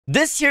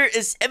This here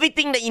is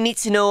everything that you need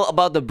to know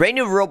about the brand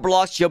new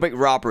Roblox Jailbreak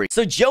Robbery.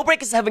 So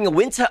Jailbreak is having a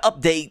winter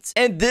update,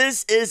 and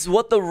this is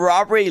what the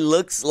robbery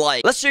looks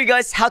like. Let's show you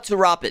guys how to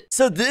rob it.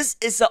 So this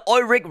is the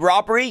oil rig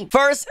robbery.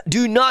 First,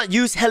 do not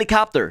use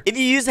helicopter. If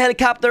you use a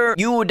helicopter,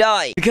 you will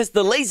die because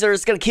the laser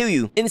is gonna kill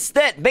you.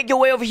 Instead, make your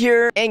way over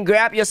here and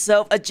grab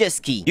yourself a jet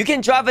ski. You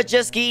can drive a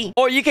jet ski,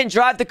 or you can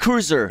drive the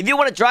cruiser. If you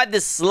want to drive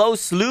this slow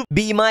sloop,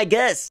 be my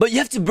guest. But you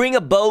have to bring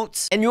a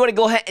boat, and you want to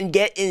go ahead and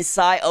get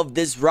inside of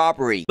this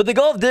robbery. But the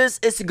goal of this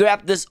is to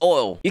grab this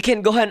oil. You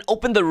can go ahead and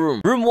open the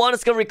room. Room 1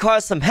 is gonna require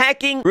some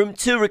hacking. Room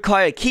 2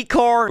 require a key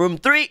card. Room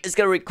 3 is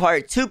gonna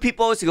require 2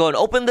 people to go and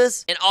open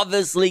this, and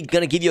obviously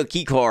gonna give you a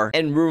key card.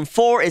 And room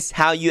 4 is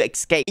how you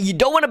escape. You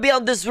don't want to be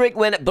on this rig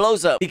when it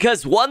blows up,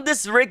 because once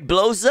this rig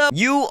blows up,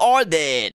 you are dead.